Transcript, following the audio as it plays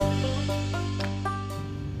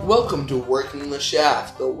Welcome to Working the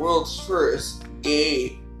Shaft, the world's first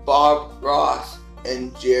gay Bob Ross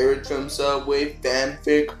and Jared from Subway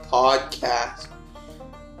fanfic podcast.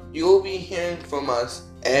 You'll be hearing from us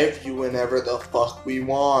whenever the fuck we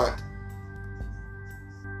want.